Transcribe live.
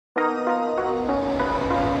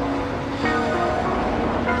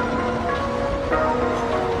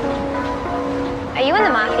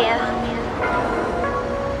mafia.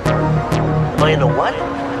 Am I in the what?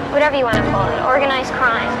 Whatever you want to call it. Organized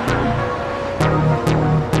crime.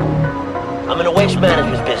 I'm in the waste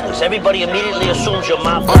management business. Everybody immediately assumes you're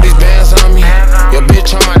mob. All these bands on me, your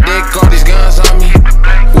bitch on my dick, all these guns on me.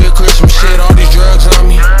 We'll clear some shit, all these drugs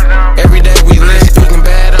on me. Every day we lit, speaking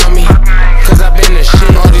bad on me. Cause I been the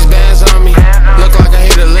shit, all these bands on me. Look like I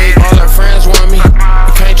hit a lick, all her friends want me.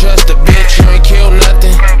 You can't trust a bitch, you ain't killed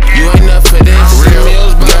nothing. You ain't enough for this, real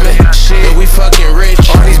meals bumming. Shit, we fucking rich,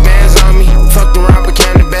 all these bands on me. Fucked around,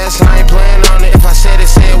 became the best, I ain't playing on it. If I said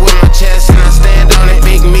it, say it with my chest, and I stand on it.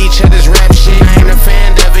 Big meat, this rap shit, I ain't a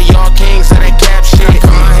fan of it. Y'all kings of that cap shit.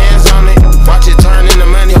 Put my hands on it, watch it turn into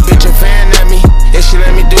money. Your bitch a fan of me, if she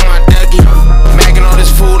let me do my Dougie. Magging all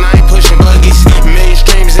this food, I ain't pushing buggies. Million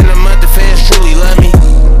streams in a month, the fans truly love me.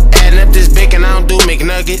 Adding up this bacon, I don't do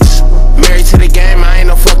McNuggets. Married to the game, I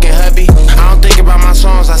ain't no fucking hubby. I don't think about my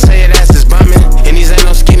songs, I say it ass is bumming. And these ain't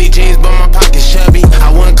no skinny jeans, but my pocket's chubby.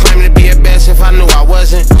 I wouldn't claim to be a best if I knew I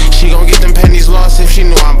wasn't. She gon' get them pennies lost if she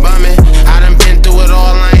knew I'm bumming. I done been through it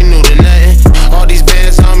all, I ain't new to nothing. All these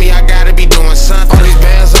bands on me, I gotta be doing something. All these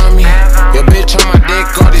bands on me, your bitch on my dick,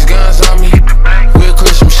 all these guns on me. We'll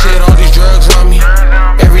clear some shit, all these drugs on me.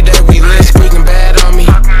 Every day we lit, speaking bad on me.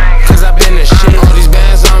 Cause I been the shit, all these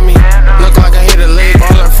bands on me. Look like I hit a lick,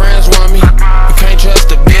 all her friends want me. You can't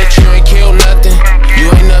trust a bitch, you ain't killed nothing. You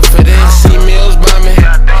ain't enough for this, see meals bumming.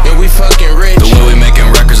 And we fucking rich. The way we making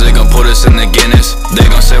records, they gon' put us in the Guinness. They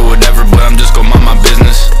gon' say whatever, but I'm just gon' mind my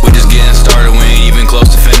business. We just getting started, we ain't even close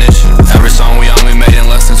to finish. Every song we on, we made in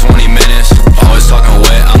less than 20 minutes. Always talking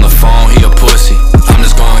wet on the phone, he a pussy. I'm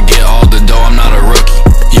just gonna get all the dough, I'm not a rookie.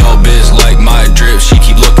 Yo bitch like my drip, she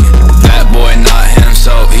keep looking. That boy not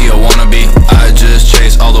himself, he a wannabe. I just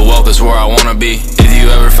chase all the wealth, that's where I wanna be. If you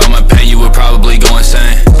ever felt my pain, you would probably go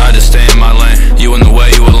insane. I just stay in my lane, you in the way,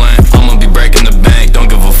 you a lame. I'ma be breaking the bank, don't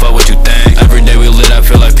give a fuck what you think. Every day we lit, I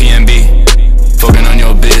feel like PNB. Fucking on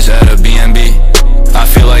your bitch at a BNB. I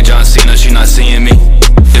feel like John Cena, she not seeing me.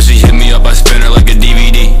 If she hit me up, I spin her like a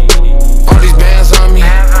DVD. All these bands on me,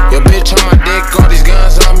 your bitch on my dick, all these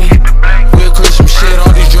guns on me. We'll clear some shit,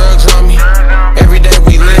 all these drugs on me. Every day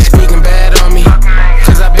we lit, speaking bad on me.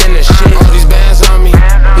 Cause I been the shit, all these bands on me.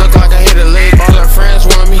 Look like I hit a lick, all her friends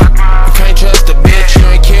want me. You can't trust a bitch, you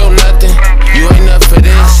ain't killed nothing. You ain't enough for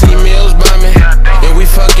this, see meals bumming. And we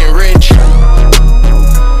fucking rich.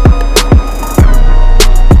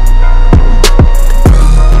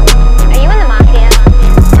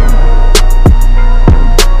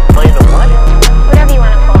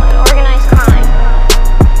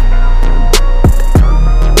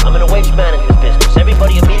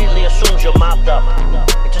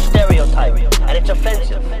 It's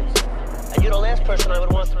offensive, and you're the last person I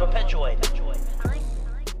would want